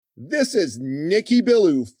This is Nicky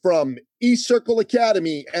Billou from eCircle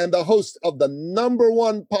Academy and the host of the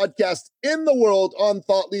 #1 podcast in the world on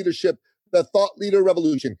thought leadership, the Thought Leader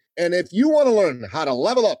Revolution. And if you want to learn how to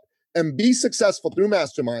level up and be successful through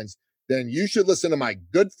masterminds, then you should listen to my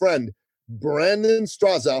good friend, Brandon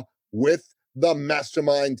Straza, with the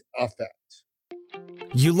Mastermind Effect.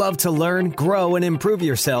 You love to learn, grow, and improve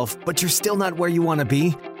yourself, but you're still not where you want to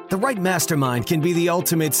be? The right mastermind can be the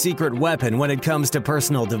ultimate secret weapon when it comes to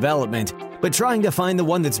personal development, but trying to find the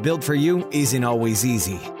one that's built for you isn't always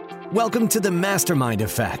easy. Welcome to the Mastermind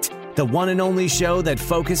Effect, the one and only show that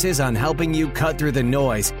focuses on helping you cut through the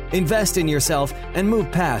noise, invest in yourself, and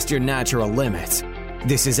move past your natural limits.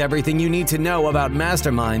 This is everything you need to know about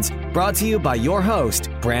masterminds, brought to you by your host,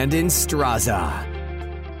 Brandon Straza.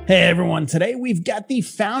 Hey everyone, today we've got the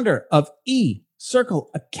founder of eCircle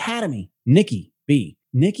Academy, Nicky B.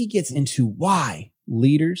 Nicky gets into why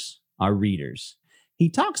leaders are readers. He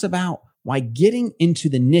talks about why getting into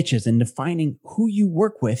the niches and defining who you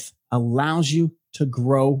work with allows you to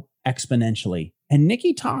grow exponentially. And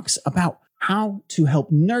Nicky talks about how to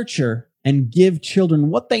help nurture and give children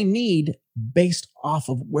what they need based off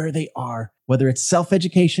of where they are, whether it's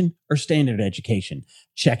self-education or standard education.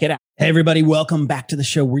 Check it out. Hey everybody, welcome back to the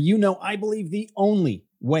show where I believe the only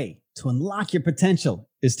way to unlock your potential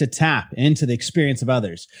is to tap into the experience of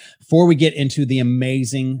others. Before we get into the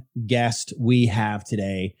amazing guest we have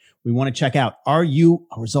today, we want to check out, are you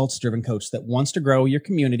a results-driven coach that wants to grow your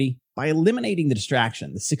community by eliminating the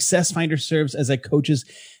distraction? The Success Finder serves as a coach's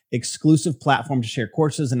exclusive platform to share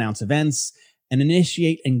courses, announce events, and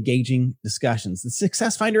initiate engaging discussions. The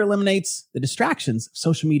Success Finder eliminates the distractions of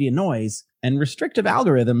social media noise and restrictive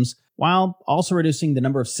algorithms while also reducing the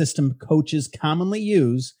number of system coaches commonly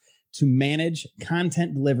use to manage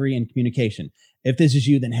content delivery and communication. If this is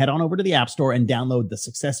you, then head on over to the App Store and download the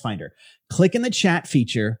Success Finder. Click in the chat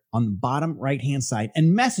feature on the bottom right-hand side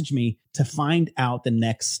and message me to find out the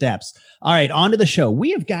next steps. All right, on to the show.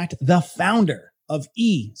 We have got the founder of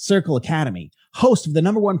eCircle Academy, host of the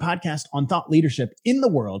 #1 podcast on thought leadership in the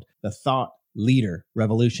world, the Thought Leader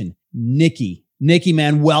Revolution, Nicky. Nicky,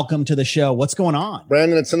 man, welcome to the show. What's going on?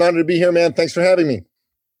 Brandon, it's an honor to be here, man. Thanks for having me.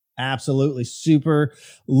 Absolutely. Super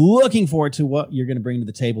looking forward to what you're going to bring to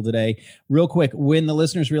the table today. Real quick, when the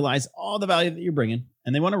listeners realize all the value that you're bringing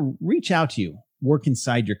and they want to reach out to you, work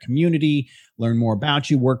inside your community, learn more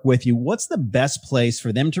about you, work with you, what's the best place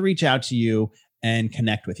for them to reach out to you and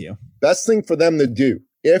connect with you? Best thing for them to do,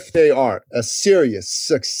 if they are a serious,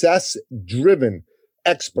 success-driven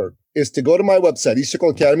expert, is to go to my website,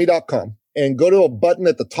 eCircleacademy.com, and go to a button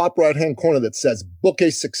at the top right-hand corner that says Book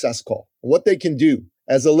a Success Call. What they can do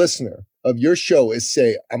as a listener of your show is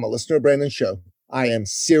say, I'm a listener of Brandon's show. I am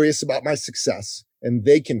serious about my success. And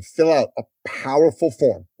they can fill out a powerful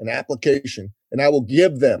form, an application, and I will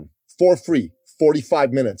give them for free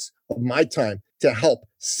 45 minutes of my time to help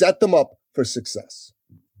set them up for success.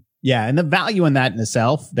 Yeah. And the value in that in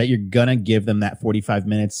itself, that you're going to give them that 45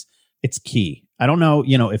 minutes, it's key. I don't know,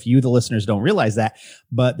 if you, the listeners, don't realize that,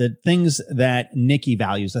 but the things that Nicky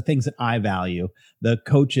values, the things that I value, the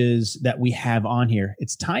coaches that we have on here,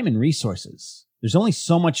 it's time and resources. There's only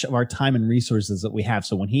so much of our time and resources that we have.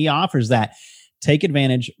 So when he offers that, take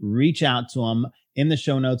advantage, reach out to him. In the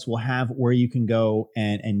show notes, we'll have where you can go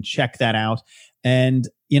and check that out. And,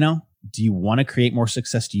 do you want to create more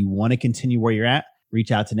success? Do you want to continue where you're at? Reach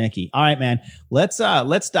out to Nicky. All right, man. Let's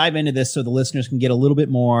dive into this so the listeners can get a little bit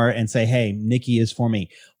more and say, hey, Nicky is for me.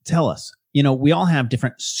 Tell us, we all have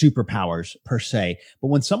different superpowers per se, but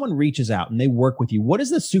when someone reaches out and they work with you, what is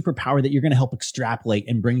the superpower that you're going to help extrapolate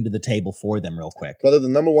and bring to the table for them real quick? Brother, the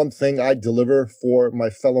 #1 thing I deliver for my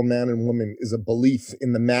fellow man and woman is a belief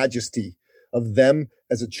in the majesty of them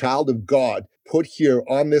as a child of God put here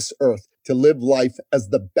on this earth to live life as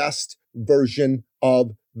the best version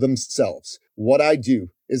of themselves. What I do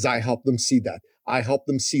is I help them see that. I help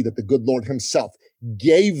them see that the good Lord himself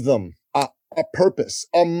gave them a purpose,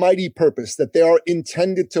 a mighty purpose that they are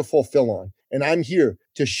intended to fulfill on. And I'm here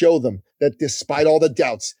to show them that despite all the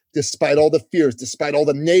doubts, despite all the fears, despite all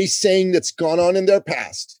the naysaying that's gone on in their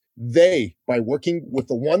past, they, by working with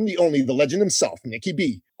the one, the only, the legend himself, Nicky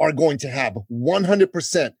B, are going to have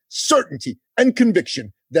 100% certainty and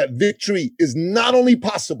conviction that victory is not only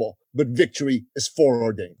possible, but victory is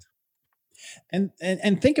foreordained. And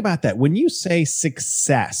think about that. When you say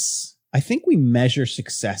success, I think we measure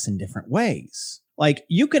success in different ways. Like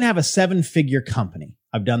you can have a 7-figure company.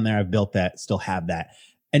 I've done that. I've built that, still have that,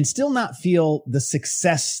 and still not feel the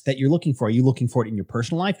success that you're looking for. Are you looking for it in your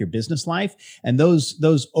personal life, your business life? And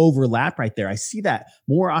those overlap right there. I see that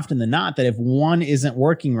more often than not, that if one isn't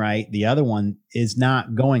working right, the other one is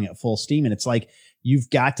not going at full steam. And it's like, You've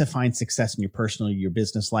got to find success in your personal, your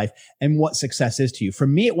business life, and what success is to you. For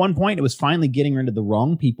me, at one point, it was finally getting rid of the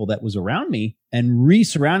wrong people that was around me and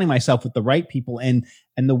re-surrounding myself with the right people, and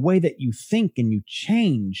the way that you think and you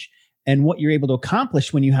change and what you're able to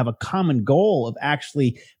accomplish when you have a common goal of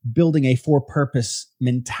actually building a for-purpose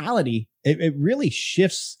mentality. It really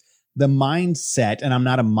shifts the mindset. And I'm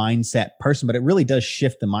not a mindset person, but it really does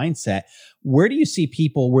shift the mindset. Where do you see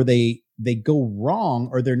people where they go wrong,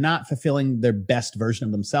 or they're not fulfilling their best version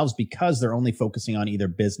of themselves because they're only focusing on either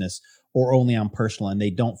business or only on personal, and they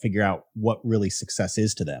don't figure out what really success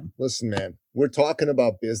is to them? Listen, man, we're talking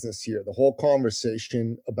about business here. The whole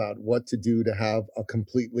conversation about what to do to have a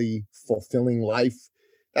completely fulfilling life,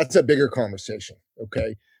 that's a bigger conversation,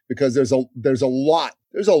 okay? Because there's a lot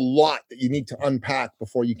that you need to unpack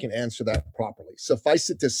before you can answer that properly. Suffice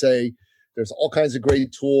it to say, there's all kinds of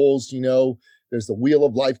great tools, There's the Wheel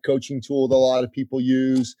of Life coaching tool that a lot of people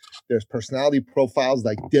use. There's personality profiles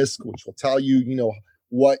like DISC, which will tell you,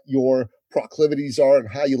 what your proclivities are and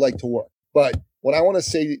how you like to work. But what I want to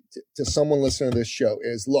say to someone listening to this show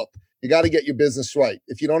is, look, you got to get your business right.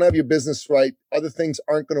 If you don't have your business right, other things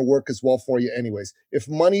aren't going to work as well for you anyways. If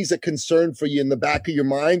money's a concern for you in the back of your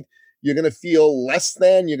mind, you're going to feel less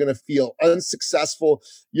than, you're going to feel unsuccessful,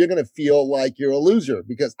 you're going to feel like you're a loser,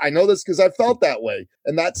 because I know this because I felt that way,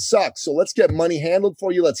 and that sucks. So let's get money handled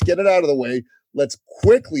for you. Let's get it out of the way. Let's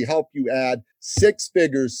quickly help you add 6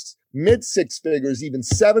 figures, mid 6 figures, even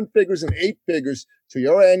 7 figures and 8 figures to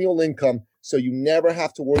your annual income, so you never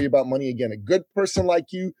have to worry about money again. A good person like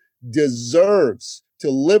you deserves to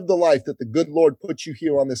live the life that the good Lord put you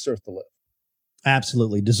here on this earth to live.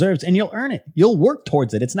 Absolutely deserves, and you'll earn it. You'll work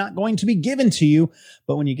towards it. It's not going to be given to you,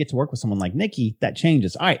 but when you get to work with someone like Nicky, that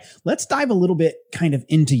changes. All right, let's dive a little bit kind of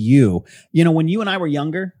into you. When you and I were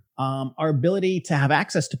younger, our ability to have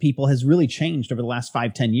access to people has really changed over the last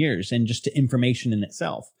 5-10 years, and just to information in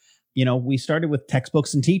itself. We started with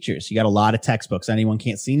textbooks and teachers. You got a lot of textbooks. Anyone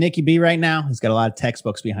can't see Nicky B right now. He's got a lot of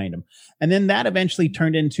textbooks behind him. And then that eventually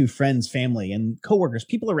turned into friends, family, and coworkers,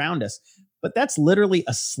 people around us. But that's literally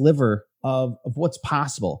a sliver of what's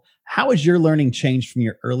possible. How has your learning changed from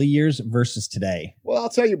your early years versus today? Well, I'll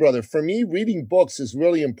tell you, brother, for me, reading books is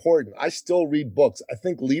really important. I still read books. I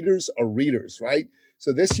think leaders are readers, right?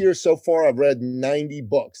 So this year so far, I've read 90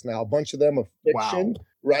 books. Now, a bunch of them are fiction,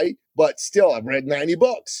 right? But still, I've read 90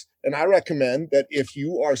 books. And I recommend that if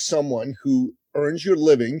you are someone who earns your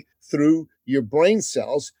living through your brain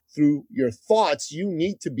cells, through your thoughts, you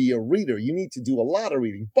need to be a reader. You need to do a lot of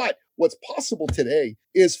reading. But what's possible today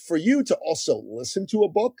is for you to also listen to a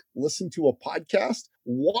book, listen to a podcast,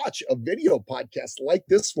 watch a video podcast like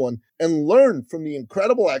this one, and learn from the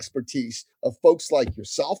incredible expertise of folks like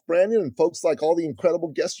yourself, Brandon, and folks like all the incredible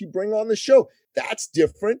guests you bring on the show. That's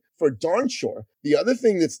different for darn sure. The other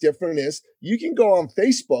thing that's different is you can go on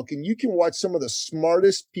Facebook and you can watch some of the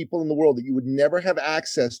smartest people in the world that you would never have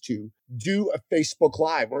access to do a Facebook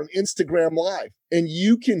Live or an Instagram Live. And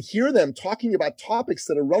you can hear them talking about topics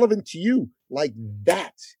that are relevant to you like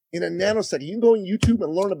that in a nanosecond. You can go on YouTube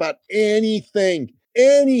and learn about anything.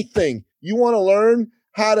 You want to learn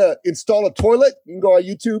how to install a toilet? You can go on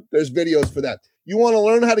YouTube. There's videos for that. You want to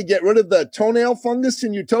learn how to get rid of the toenail fungus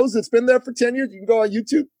in your toes that's been there for 10 years? You can go on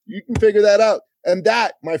YouTube. You can figure that out. And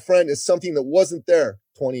that, my friend, is something that wasn't there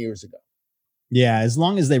 20 years ago. Yeah, as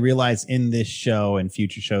long as they realize in this show and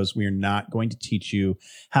future shows, we are not going to teach you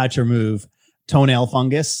how to remove toenail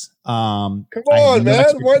fungus. Come on, man.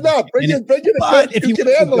 Why not? Bring it. But if you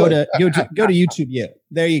go to YouTube, yeah,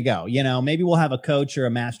 there you go. Maybe we'll have a coach or a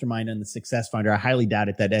mastermind in the Success Finder. I highly doubt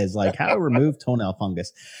it. That is like how to remove toenail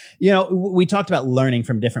fungus. We talked about learning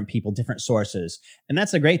from different people, different sources, and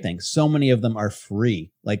that's a great thing. So many of them are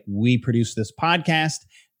free. Like we produce this podcast.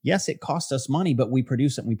 Yes, it costs us money, but we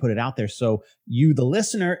produce it and we put it out there. So you, the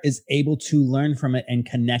listener, is able to learn from it and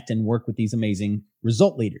connect and work with these amazing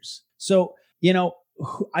result leaders. So,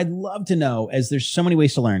 I'd love to know, as there's so many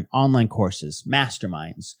ways to learn: online courses,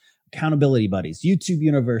 masterminds, accountability buddies, YouTube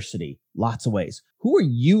University, lots of ways. Who are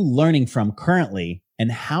you learning from currently,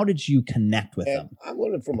 and how did you connect with them? I'm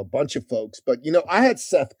learning from a bunch of folks, but I had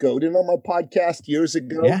Seth Godin on my podcast years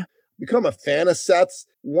ago. Yeah. Become a fan of Seth's.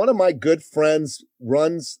 One of my good friends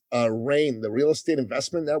runs RAIN, the Real Estate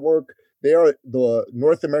Investment Network. They are the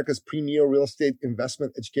North America's premier real estate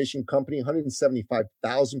investment education company.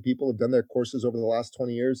 175,000 people have done their courses over the last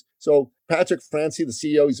 20 years. So Patrick Francie, the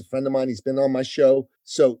CEO, he's a friend of mine. He's been on my show.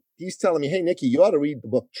 So he's telling me, hey, Nicky, you ought to read the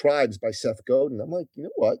book Tribes by Seth Godin. I'm like, you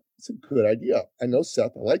know what? It's a good idea. I know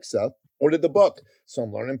Seth. I like Seth. Ordered the book. So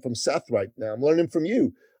I'm learning from Seth right now. I'm learning from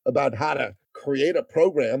you about how to create a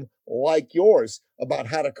program like yours about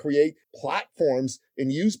how to create platforms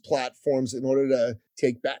and use platforms in order to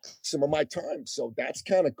take back some of my time. So that's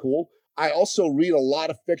kind of cool. I also read a lot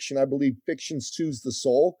of fiction. I believe fiction soothes the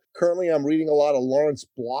soul. Currently, I'm reading a lot of Lawrence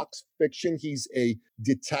Block's fiction. He's a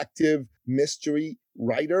detective mystery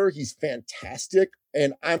writer. He's fantastic.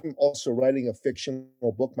 And I'm also writing a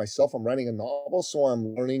fictional book myself. I'm writing a novel. So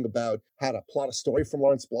I'm learning about how to plot a story from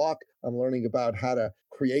Lawrence Block. I'm learning about how to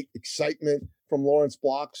create excitement from Lawrence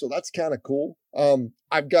Block. So that's kind of cool.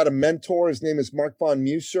 I've got a mentor. His name is Mark von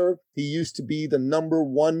Musser. He used to be the number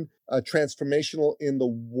one transformational in the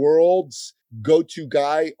world's go-to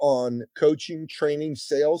guy on coaching, training,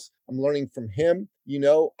 sales. I'm learning from him.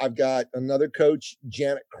 I've got another coach,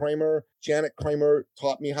 Janet Kramer. Janet Kramer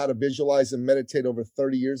taught me how to visualize and meditate over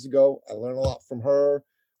 30 years ago. I learned a lot from her.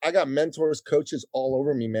 I got mentors, coaches all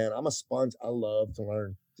over me, man. I'm a sponge. I love to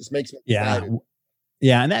learn. Just makes me excited.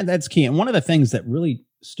 Yeah. And that's key. And one of the things that really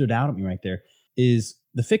stood out at me right there is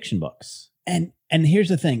the fiction books. And here's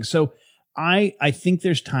the thing. So I think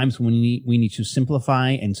there's times when we need to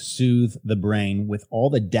simplify and soothe the brain with all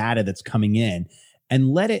the data that's coming in and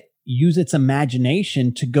let it use its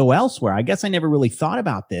imagination to go elsewhere. I guess I never really thought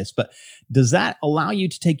about this, but does that allow you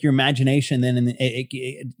to take your imagination and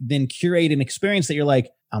then curate an experience that you're like,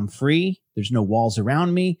 I'm free. There's no walls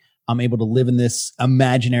around me. I'm able to live in this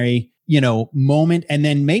imaginary, moment, and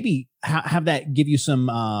then maybe have that give you some,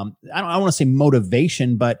 I don't want to say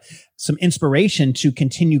motivation, but some inspiration to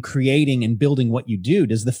continue creating and building what you do.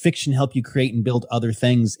 Does the fiction help you create and build other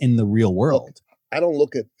things in the real world? I don't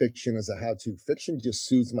look at fiction as a how-to. Fiction just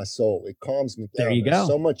soothes my soul. It calms me down. There you go. There's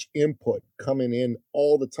so much input coming in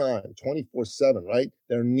all the time, 24/7, right?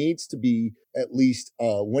 There needs to be at least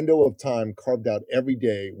a window of time carved out every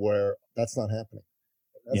day where that's not happening.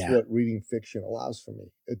 That's what reading fiction allows for me.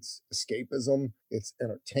 It's escapism, it's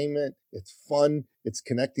entertainment, it's fun, it's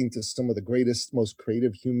connecting to some of the greatest, most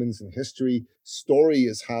creative humans in history. Story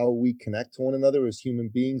is how we connect to one another as human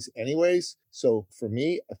beings anyways. So for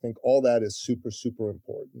me, I think all that is super, super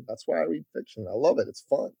important. That's why I read fiction. I love it. It's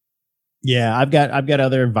fun. Yeah, I've got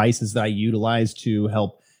other vices that I utilize to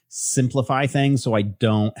help simplify things so I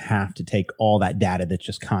don't have to take all that data that's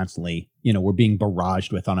just constantly, we're being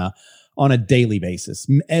barraged with on a daily basis,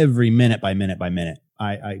 every minute by minute by minute.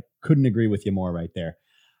 I couldn't agree with you more right there.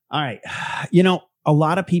 All right. A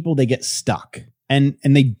lot of people, they get stuck and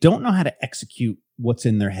they don't know how to execute what's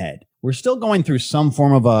in their head. We're still going through some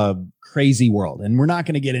form of a crazy world, and we're not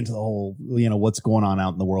going to get into the whole, what's going on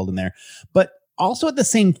out in the world in there. But also at the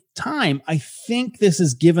same time, I think this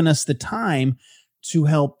has given us the time to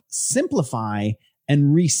help simplify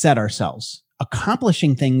and reset ourselves,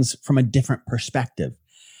 accomplishing things from a different perspective.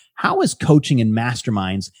 How has coaching and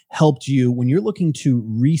masterminds helped you when you're looking to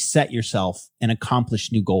reset yourself and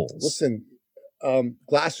accomplish new goals? Listen,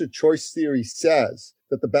 Glasser choice theory says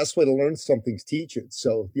that the best way to learn something is teach it.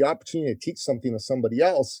 So the opportunity to teach something to somebody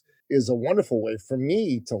else is a wonderful way for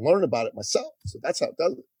me to learn about it myself. So that's how it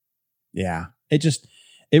does it. Yeah.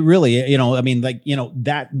 It really, that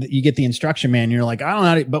you get the instruction, man. You're like, I don't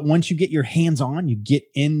know. But once you get your hands on, you get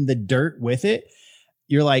in the dirt with it.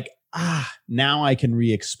 You're like, now I can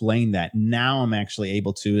re-explain that. Now I'm actually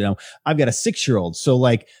able to, I've got a 6-year-old. So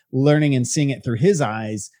like learning and seeing it through his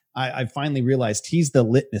eyes, I finally realized he's the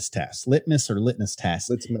litmus test.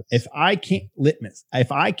 If I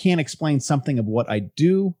can't explain something of what I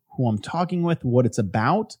do, who I'm talking with, what it's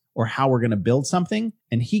about, or how we're going to build something,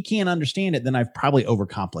 and he can't understand it, then I've probably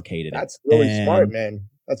overcomplicated it. That's really smart, man.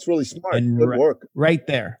 That's really smart. And good work. Right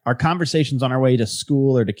there. Our conversations on our way to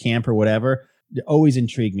school or to camp or whatever always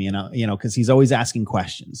intrigue me, and because he's always asking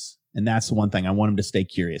questions, and that's the one thing I want him to stay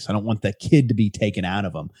curious. I don't want that kid to be taken out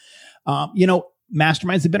of him.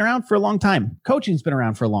 Masterminds have been around for a long time. Coaching's been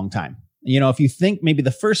around for a long time. If you think maybe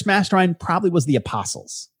the first mastermind probably was the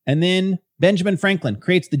Apostles, and then Benjamin Franklin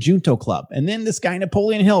creates the Junto Club, and then this guy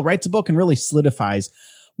Napoleon Hill writes a book and really solidifies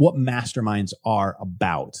what masterminds are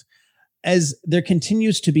about. As there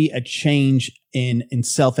continues to be a change in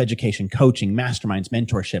self-education, coaching, masterminds,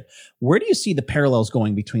 mentorship, where do you see the parallels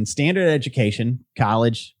going between standard education,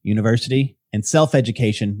 college, university, and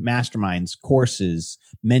self-education, masterminds, courses,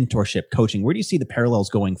 mentorship, coaching? Where do you see the parallels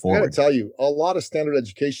going forward? I got to tell you, a lot of standard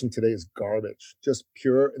education today is garbage, just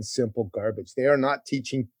pure and simple garbage. They are not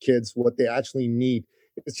teaching kids what they actually need.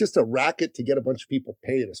 It's just a racket to get a bunch of people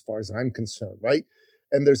paid, as far as I'm concerned, right?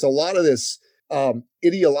 And there's a lot of this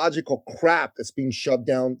ideological crap that's being shoved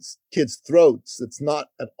down kids' throats. That's not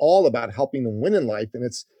at all about helping them win in life. And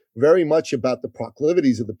it's very much about the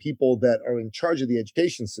proclivities of the people that are in charge of the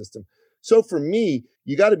education system. So for me,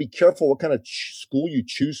 you got to be careful what kind of school you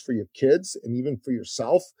choose for your kids and even for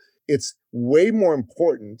yourself. it's way more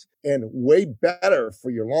important and way better for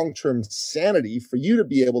your long-term sanity for you to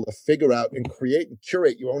be able to figure out and create and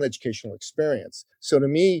curate your own educational experience. So to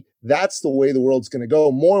me, that's the way the world's going to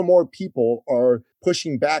go. More and more people are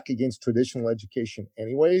pushing back against traditional education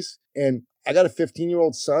anyways. And I got a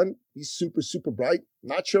 15-year-old son. He's super, super bright.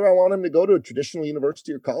 Not sure I want him to go to a traditional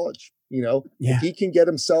university or college. If he can get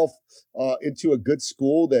himself into a good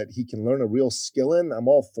school that he can learn a real skill in, I'm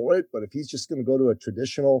all for it. But if he's just going to go to a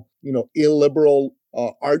traditional, illiberal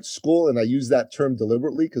art school, and I use that term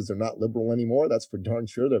deliberately because they're not liberal anymore. That's for darn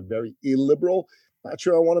sure. They're very illiberal. Not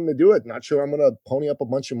sure I want him to do it. Not sure I'm going to pony up a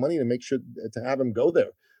bunch of money to make sure to have him go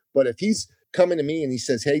there. But if he's coming to me and he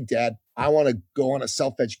says, hey, Dad, I want to go on a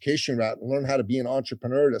self-education route and learn how to be an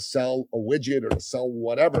entrepreneur, to sell a widget or to sell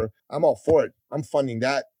whatever, I'm all for it. I'm funding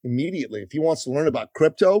that immediately. If he wants to learn about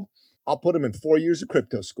crypto, I'll put him in 4 years of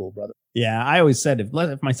crypto school, brother. Yeah, I always said if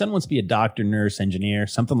my son wants to be a doctor, nurse, engineer,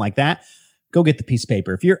 something like that, go get the piece of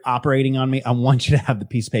paper. If you're operating on me, I want you to have the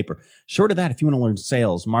piece of paper. Short of that, if you want to learn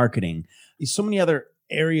sales, marketing, so many other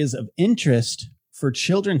areas of interest for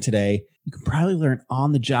children today, you can probably learn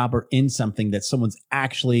on the job or in something that someone's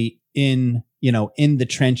actually in the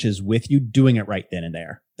trenches with you, doing it right then and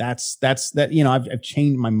there. That's I've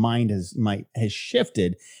changed. My mind has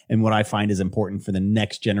shifted, and what I find is important for the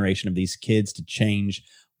next generation of these kids to change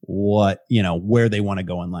where they want to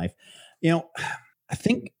go in life. I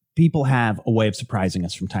think people have a way of surprising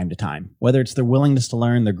us from time to time, whether it's their willingness to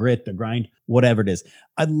learn, their grit, their grind, whatever it is.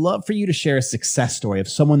 I'd love for you to share a success story of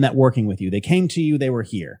someone that working with you. They came to you, they were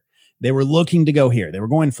here. They were looking to go here. They were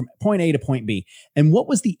going from point A to point B. And what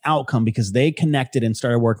was the outcome because they connected and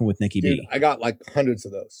started working with Nicky B? I got like hundreds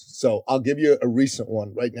of those. So I'll give you a recent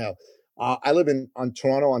one right now. I live on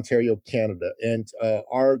Toronto, Ontario, Canada, and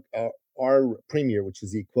our premier, which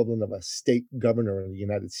is the equivalent of a state governor in the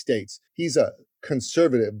United States, he's a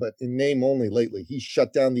conservative, but in name only lately. He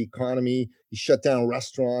shut down the economy. He shut down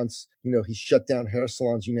restaurants. He shut down hair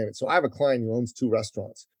salons, you name it. So I have a client who owns 2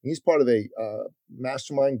 restaurants. He's part of a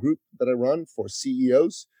mastermind group that I run for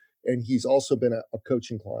CEOs. And he's also been a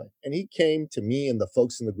coaching client. And he came to me and the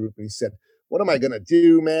folks in the group and he said, what am I going to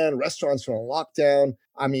do, man? Restaurants are on lockdown.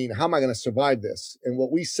 I mean, how am I going to survive this? And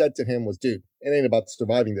what we said to him was, dude, it ain't about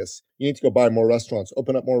surviving this. You need to go buy more restaurants,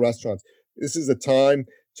 open up more restaurants. This is a time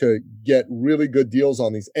to get really good deals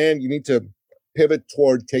on these. And you need to pivot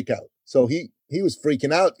toward takeout. So he was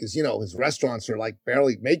freaking out because, his restaurants are like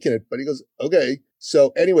barely making it. But he goes, okay.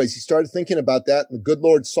 So anyways, he started thinking about that. And the good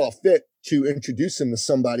Lord saw fit to introduce him to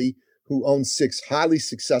somebody who owns 6 highly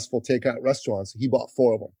successful takeout restaurants. He bought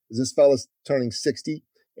 4 of them. This fella's turning 60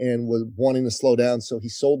 and was wanting to slow down. So he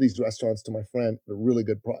sold these restaurants to my friend at a really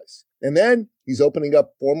good price. And then he's opening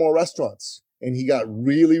up 4 more restaurants and he got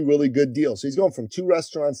really, really good deals. So he's going from 2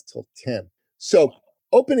 restaurants till 10. So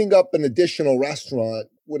opening up an additional restaurant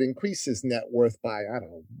would increase his net worth by, I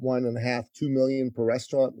don't know, 1.5, 2 million per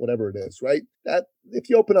restaurant, whatever it is, right? That if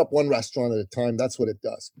you open up 1 restaurant at a time, that's what it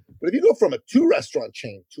does. But if you go from a 2 restaurant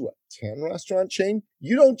chain to a 10 restaurant chain,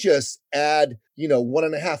 you don't just add,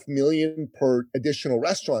 1.5 million per additional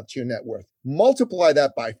restaurant to your net worth. Multiply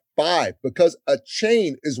that by 5 because a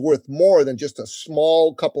chain is worth more than just a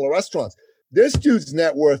small couple of restaurants. This dude's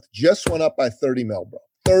net worth just went up by 30 mil, bro.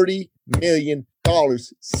 $30 million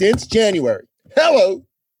since January. Hello.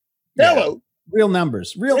 Real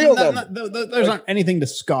numbers. Real numbers. Those aren't anything to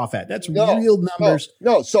scoff at. That's real numbers.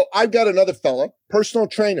 No. So I've got another fella, personal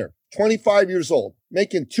trainer, 25 years old,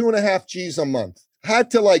 making 2.5 G's a month.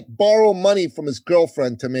 Had to borrow money from his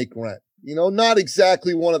girlfriend to make rent. Not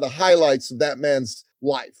exactly one of the highlights of that man's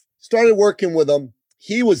life. Started working with him.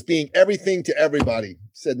 He was being everything to everybody.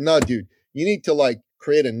 Said, no, dude, you need to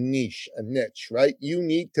create a niche, right? You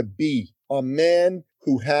need to be a man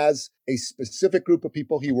who has a specific group of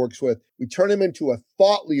people he works with. We turn him into a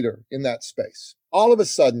thought leader in that space. All of a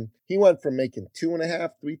sudden, he went from making $2,500,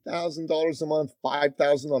 $3,000 a month,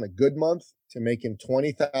 $5,000 on a good month, to making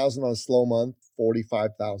 $20,000 on a slow month,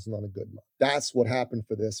 $45,000 on a good month. That's what happened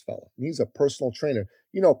for this fella. And he's a personal trainer.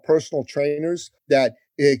 Personal trainers, that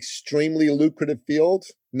extremely lucrative field,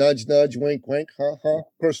 nudge, nudge, wink, wink,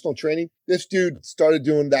 personal training. This dude started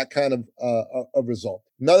doing that kind of a result.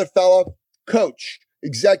 Another fella, coach,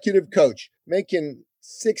 executive coach, making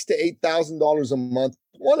 $6,000 to $8,000 a month,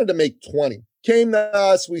 wanted to make 20. Came to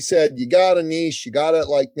us, we said, you got a niche, you got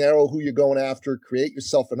to narrow who you're going after, create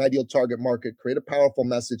yourself an ideal target market, create a powerful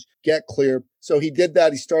message, get clear. So he did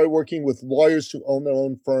that. He started working with lawyers who own their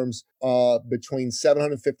own firms between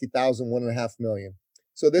 $750,000, $1.5 million.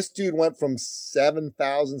 So this dude went from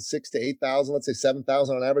 7,000, 6,000 to 8,000, let's say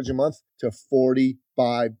 7,000 on average a month, to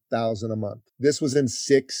 45,000 a month. This was in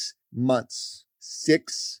 6 months.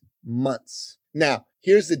 6 months. Now,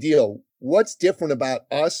 here's the deal. What's different about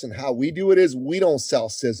us and how we do it is we don't sell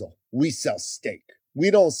sizzle. We sell steak. We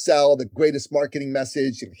don't sell the greatest marketing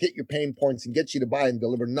message and hit your pain points and get you to buy and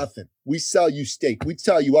deliver nothing. We sell you steak. We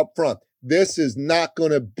tell you up front, this is not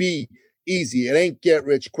going to be easy. It ain't get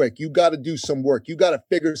rich quick. You got to do some work. You got to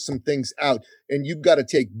figure some things out, and you got to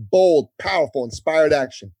take bold, powerful, inspired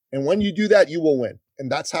action. And when you do that, you will win.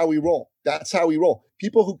 And that's how we roll. That's how we roll.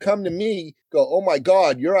 People who come to me go, oh my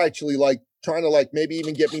God, you're actually like trying to like maybe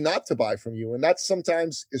even get me not to buy from you. And that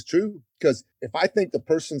sometimes is true, because if I think the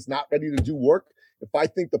person's not ready to do work, if I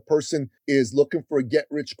think the person is looking for a get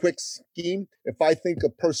rich quick scheme, if I think a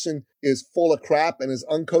person is full of crap and is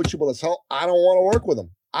uncoachable as hell, I don't want to work with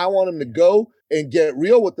them. I want them to go and get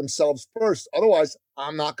real with themselves first. Otherwise,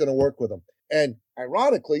 I'm not going to work with them. And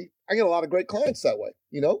ironically, I get a lot of great clients that way.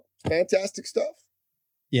 Fantastic stuff.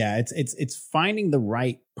 Yeah, it's finding the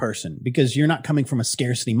right person, because you're not coming from a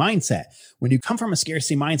scarcity mindset. When you come from a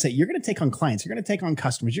scarcity mindset, you're going to take on clients, you're going to take on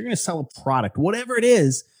customers, you're going to sell a product, whatever it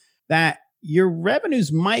is, that your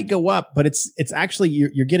revenues might go up, but it's actually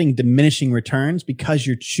you're getting diminishing returns because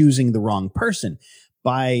you're choosing the wrong person.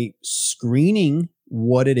 By screening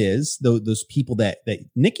what it is, those people that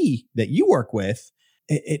Nicky, that you work with,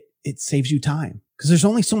 it saves you time, because there's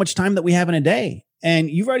only so much time that we have in a day, and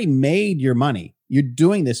you've already made your money. You're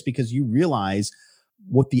doing this because you realize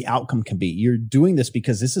what the outcome can be. You're doing this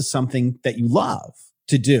because this is something that you love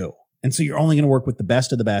to do. And so you're only going to work with the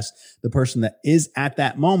best of the best, the person that is at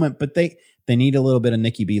that moment, but they need a little bit of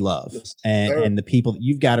Nicky B love, Yes, and the people that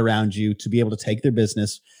you've got around you to be able to take their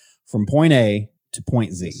business from point A to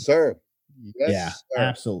point Z. Yes, sir. Yes, Yeah, sir.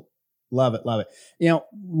 absolutely. Love it. Love it.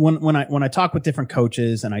 When I talk with different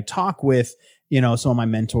coaches and I talk with, some of my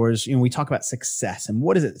mentors, we talk about success and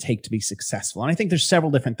what does it take to be successful. And I think there's several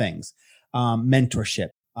different things: mentorship,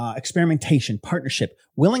 experimentation, partnership,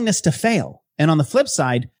 willingness to fail. And on the flip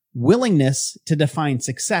side, willingness to define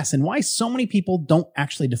success. And why so many people don't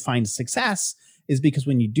actually define success is because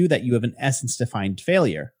when you do that, you have in essence defined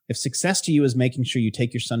failure. If success to you is making sure you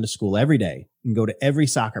take your son to school every day and go to every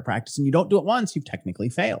soccer practice, and you don't do it once, you've technically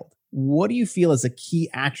failed. What do you feel is a key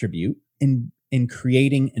attribute in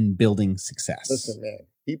creating and building success? Listen, man,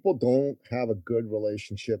 people don't have a good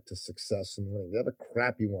relationship to success and winning. They have a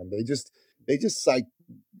crappy one. They just like,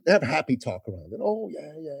 they have happy talk around it. Oh, yeah,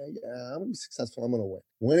 I'm going to be successful. I'm going to win.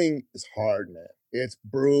 Winning is hard, man. It's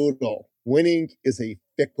brutal. Winning is a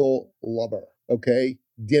fickle lover, okay?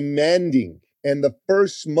 Demanding. And the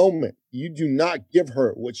first moment you do not give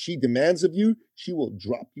her what she demands of you, she will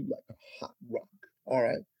drop you like a hot rock, all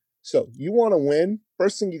right? So you want to win,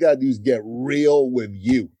 first thing you got to do is get real with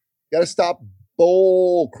you. You got to stop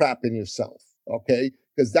bull crapping yourself, okay?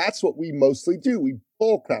 Because that's what we mostly do. We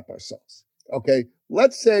bull crap ourselves, okay?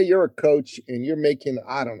 Let's say you're a coach and you're making,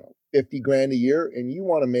 I don't know, 50 grand a year, and you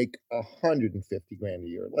want to make 150 grand a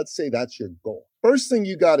year. Let's say that's your goal. First thing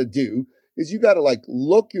you got to do is you got to like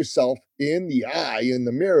look yourself in the eye in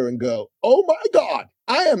the mirror and go, oh my God,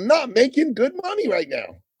 I am not making good money right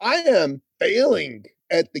now. I am failing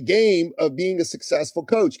at the game of being a successful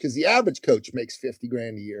coach, because the average coach makes 50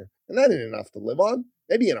 grand a year, and that ain't enough to live on.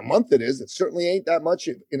 Maybe in a month it is. It certainly ain't that much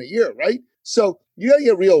in a year, right? So you got to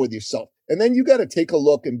get real with yourself. And then you got to take a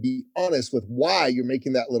look and be honest with why you're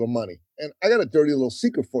making that little money. And I got a dirty little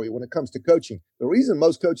secret for you when it comes to coaching. The reason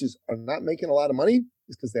most coaches are not making a lot of money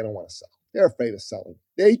is because they don't want to sell. They're afraid of selling.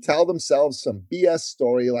 They tell themselves some BS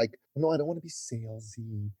story like, no, I don't want to be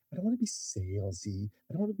salesy. I don't want to be salesy.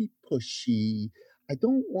 I don't want to be pushy. I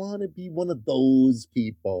don't want to be one of those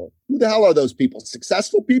people. Who the hell are those people?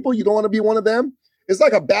 Successful people? You don't want to be one of them? It's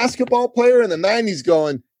like a basketball player in the 90s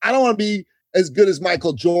going, I don't want to be as good as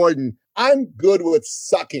Michael Jordan. I'm good with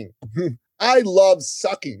sucking. I love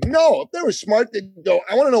sucking. No, if they were smart, they'd go,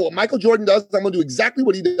 I want to know what Michael Jordan does. I'm going to do exactly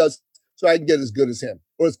what he does so I can get as good as him,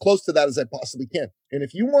 or as close to that as I possibly can. And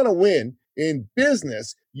if you want to win in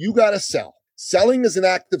business, you got to sell. Selling is an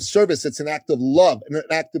act of service. It's an act of love and an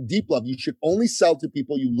act of deep love. You should only sell to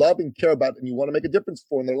people you love and care about and you want to make a difference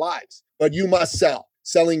for in their lives. But you must sell.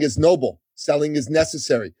 Selling is noble. Selling is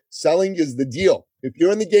necessary. Selling is the deal. If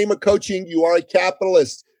you're in the game of coaching, you are a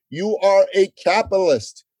capitalist. You are a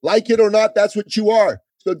capitalist. Like it or not, that's what you are.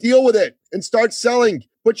 So deal with it and start selling.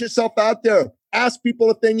 Put yourself out there. Ask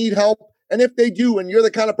people if they need help. And if they do, and you're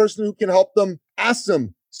the kind of person who can help them, ask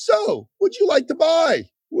them, so would you like to buy?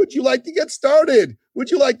 Would you like to get started? Would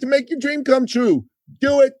you like to make your dream come true?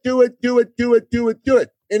 Do it, do it, do it, do it, do it, do it.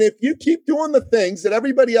 And if you keep doing the things that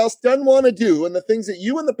everybody else doesn't want to do and the things that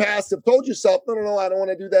you in the past have told yourself, no, I don't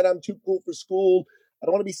want to do that. I'm too cool for school. I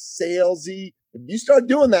don't want to be salesy. If you start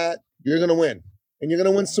doing that, you're going to win. And you're going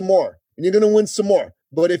to win some more. And you're going to win some more.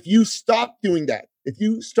 But if you stop doing that, if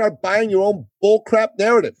you start buying your own bullcrap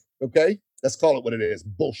narrative, okay, let's call it what it is,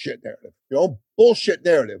 bullshit narrative, your own bullshit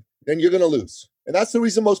narrative, then you're going to lose. And that's the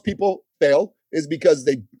reason most people fail, is because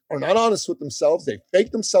they are not honest with themselves. They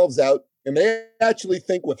fake themselves out, and they actually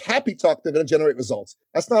think with happy talk, they're going to generate results.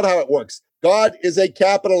 That's not how it works. God is a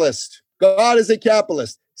capitalist. God is a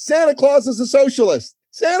capitalist. Santa Claus is a socialist.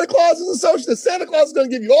 Santa Claus is a socialist. Santa Claus is going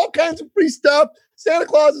to give you all kinds of free stuff. Santa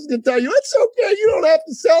Claus is going to tell you, it's okay. You don't have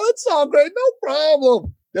to sell. It's all great. No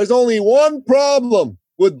problem. There's only one problem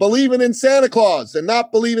with believing in Santa Claus and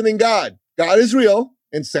not believing in God. God is real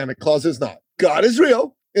and Santa Claus is not. God is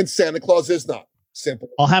real and Santa Claus is not. Simple.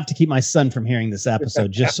 I'll have to keep my son from hearing this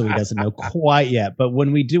episode just so he doesn't know quite yet. But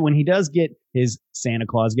when he does get his Santa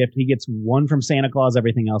Claus gift, he gets one from Santa Claus.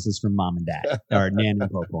 Everything else is from mom and dad, or nan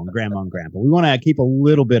and popo, and grandma and grandpa. We want to keep a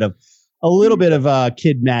little bit of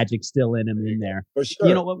kid magic still in him in there. For sure.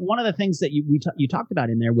 You know, one of the things that you talked about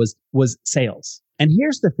in there was sales. And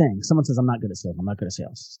here's the thing: someone says, "I'm not good at sales. I'm not good at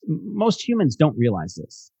sales." Most humans don't realize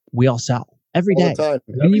this. We all sell. Every day.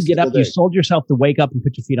 When you get up, you sold yourself to wake up and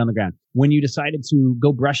put your feet on the ground. When you decided to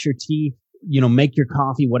go brush your teeth, make your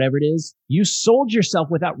coffee, whatever it is, you sold yourself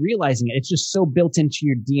without realizing it. It's just so built into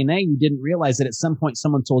your DNA. You didn't realize that at some point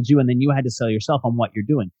someone told you, and then you had to sell yourself on what you're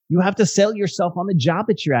doing. You have to sell yourself on the job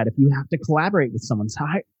that you're at. If you have to collaborate with someone,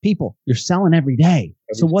 people, you're selling every day.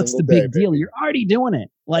 So what's the big deal? You're already doing it.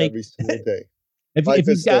 Like every single day. If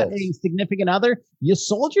you've got a significant other, you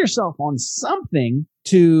sold yourself on something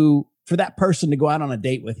for that person to go out on a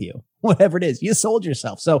date with you, whatever it is, you sold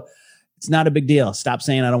yourself. So it's not a big deal. Stop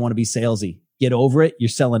saying, I don't want to be salesy. Get over it. You're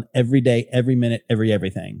selling every day, every minute,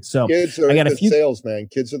 everything. So kids are sales, man.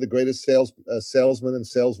 Kids are the greatest salesmen and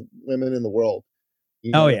saleswomen in the world.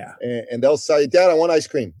 Oh yeah. And they'll say, Dad, I want ice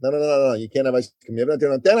cream. No. You can't have ice cream. You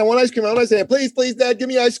have Dad, I want ice cream. I want ice cream. Please, Dad, give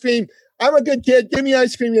me ice cream. I'm a good kid. Give me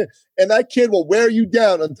ice cream. And that kid will wear you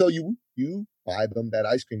down until you buy them that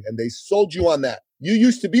ice cream. And they sold you on that. You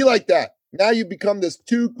used to be like that. Now you become this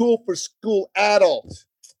too cool for school adult.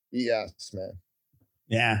 Yes, man.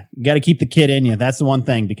 Yeah, you got to keep the kid in you. That's the one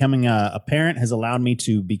thing. Becoming a parent has allowed me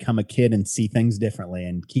to become a kid and see things differently.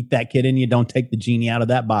 And keep that kid in you. Don't take the genie out of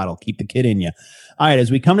that bottle. Keep the kid in you. All right,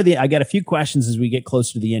 as we come to I got a few questions as we get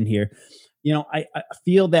closer to the end here. I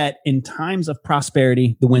feel that in times of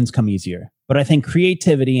prosperity, the wins come easier. But I think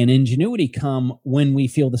creativity and ingenuity come when we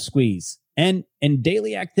feel the squeeze. And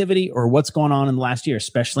daily activity or what's going on in the last year,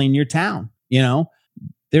 especially in your town,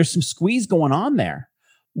 there's some squeeze going on there.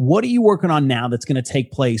 What are you working on now that's going to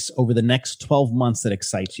take place over the next 12 months that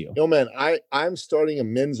excites you? Man, I'm starting a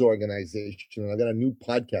men's organization. I got a new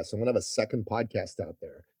podcast. I'm going to have a second podcast out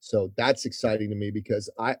there. So that's exciting to me because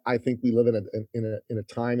I think we live in a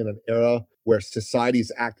time, in an era where society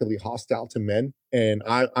is actively hostile to men. And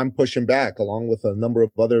I'm pushing back along with a number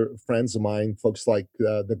of other friends of mine, folks like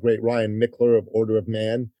the great Ryan Mickler of Order of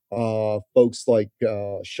Man, folks like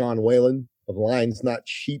Sean Whalen of Lions Not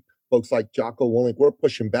Sheep, folks like Jocko Willink. We're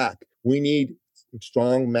pushing back. We need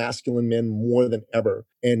strong, masculine men more than ever.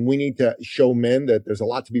 And we need to show men that there's a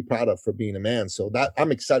lot to be proud of for being a man. So that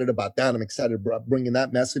I'm excited about that. I'm excited about bringing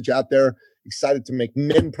that message out there, excited to make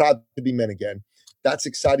men proud to be men again. That's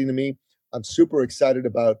exciting to me. I'm super excited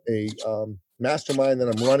about a mastermind that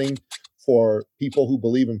I'm running for people who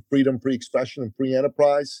believe in freedom, free expression, and free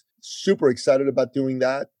enterprise. Super excited about doing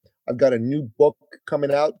that. I've got a new book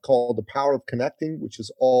coming out called The Power of Connecting, which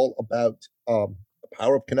is all about the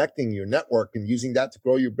power of connecting your network and using that to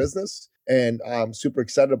grow your business. And I'm super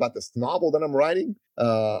excited about this novel that I'm writing.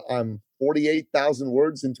 I'm 48,000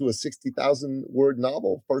 words into a 60,000 word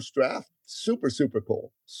novel, first draft. Super, super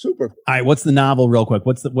cool. Super cool. All right. What's the novel real quick?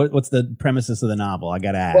 What's the premises of the novel? I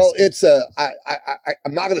got to ask. Well, it's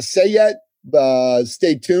I'm not going to say yet,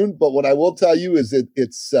 stay tuned. But what I will tell you is that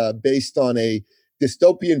it's based on a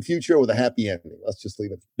dystopian future with a happy ending. Let's just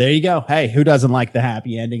leave it. There you go. Hey, who doesn't like the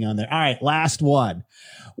happy ending on there? All right. Last one.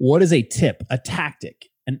 What is a tip, a tactic,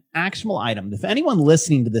 an actionable item? If anyone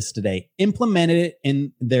listening to this today implemented it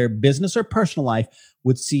in their business or personal life,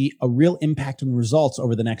 would see a real impact and results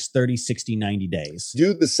over the next 30, 60, 90 days.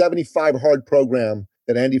 Do the 75 hard program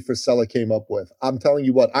that Andy Frisella came up with. I'm telling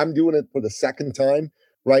you what, I'm doing it for the second time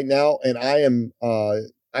right now. And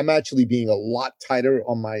I'm actually being a lot tighter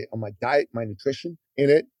on my diet, my nutrition in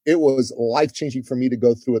it. It was life-changing for me to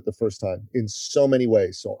go through it the first time in so many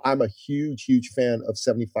ways. So I'm a huge, huge fan of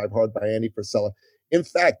 75 Hard by Andy Frisella. In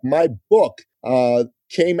fact, my book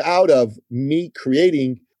came out of me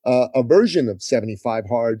creating a version of 75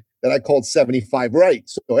 Hard that I called 75 Right.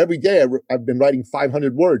 So every day I've been writing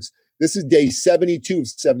 500 words. This is day 72 of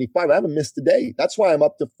 75. I haven't missed a day. That's why I'm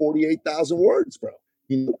up to 48,000 words, bro.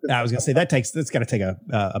 I was going to say that's got to take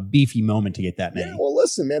a beefy moment to get that many. Yeah, well,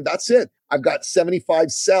 listen, man, that's it. I've got 75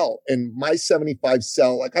 cell, and my 75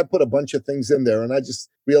 cell, like I put a bunch of things in there, and I just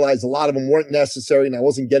realized a lot of them weren't necessary, and I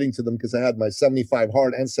wasn't getting to them because I had my 75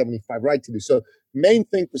 hard and 75 right to do. So main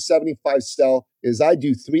thing for 75 cell is I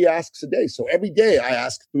do 3 asks a day. So every day I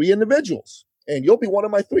ask 3 individuals, and you'll be one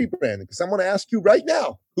of my 3, Brandon, because I'm going to ask you right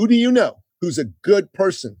now, who do you know who's a good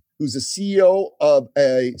person, who's a CEO of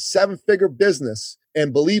a 7-figure business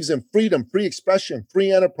and believes in freedom, free expression,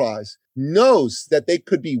 free enterprise, knows that they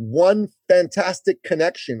could be one fantastic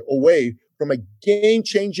connection away from a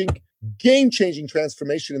game-changing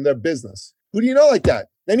transformation in their business? Who do you know like that?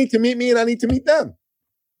 They need to meet me and I need to meet them.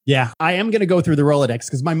 Yeah, I am going to go through the Rolodex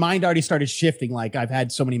because my mind already started shifting. Like I've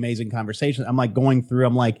had so many amazing conversations. I'm like going through,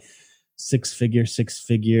 I'm like 6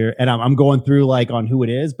 figure. And I'm going through like on who it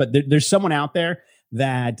is, but there's someone out there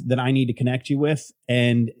that I need to connect you with,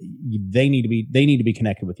 and they need to be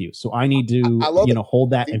connected with you. So I need to,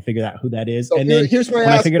 hold that and figure out who that is. So and then here's my when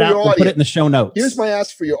ask I figure it for out, your we'll put it audience. in the show notes. Here's my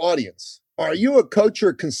ask for your audience. Are you a coach or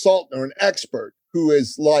a consultant or an expert who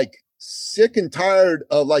is like sick and tired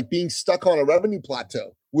of like being stuck on a revenue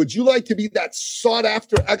plateau? Would you like to be that sought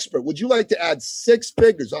after expert? Would you like to add 6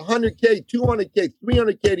 figures, 100K, 200K,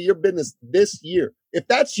 300K to your business this year? If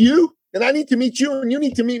that's you, then I need to meet you and you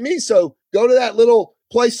need to meet me. So go to that little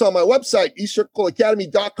place on my website,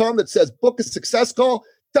 ecircleacademy.com, that says book a success call.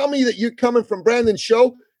 Tell me that you're coming from Brandon's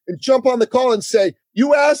show and jump on the call and say,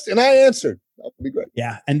 you asked and I answered. That would be great.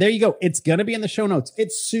 Yeah. And there you go. It's going to be in the show notes.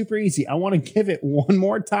 It's super easy. I want to give it one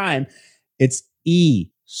more time. It's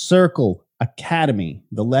Circle Academy,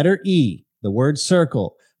 the letter E, the word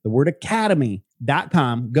circle, the word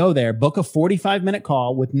academy.com. Go there, book a 45-minute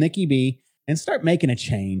call with Nicky B and start making a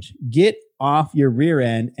change. Get off your rear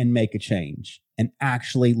end and make a change and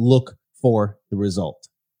actually look for the result.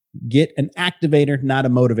 Get an activator, not a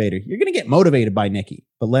motivator. You're going to get motivated by Nicky,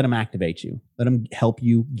 but let him activate you. Let him help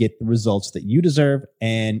you get the results that you deserve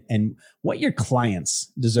and what your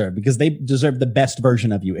clients deserve, because they deserve the best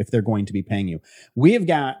version of you if they're going to be paying you. We have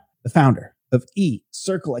got the founder of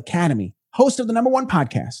Circle Academy, host of the #1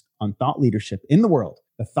 podcast on thought leadership in the world,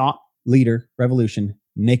 the Thought Leader Revolution,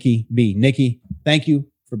 Nicky B. Nicky, thank you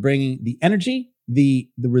for bringing the energy, the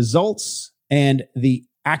results, and the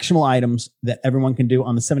actionable items that everyone can do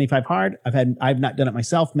on the 75 hard. I've not done it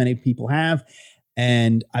myself. Many people have,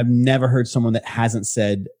 and I've never heard someone that hasn't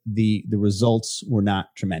said the results were not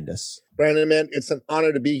tremendous. Brandon, man, it's an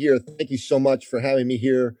honor to be here. Thank you so much for having me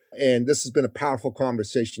here. And this has been a powerful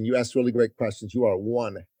conversation. You asked really great questions. You are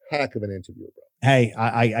one heck of an interviewer, bro. Hey,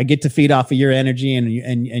 I get to feed off of your energy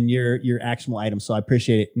and your actionable items. So I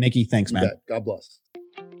appreciate it. Nicky, thanks, man. God bless.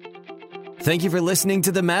 Thank you for listening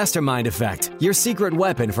to The Mastermind Effect, your secret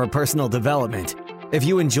weapon for personal development. If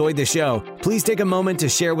you enjoyed the show, please take a moment to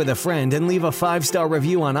share with a friend and leave a 5-star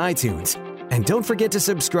review on iTunes. And don't forget to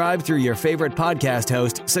subscribe through your favorite podcast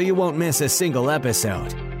host so you won't miss a single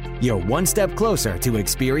episode. You're one step closer to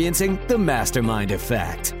experiencing The Mastermind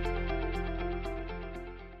Effect.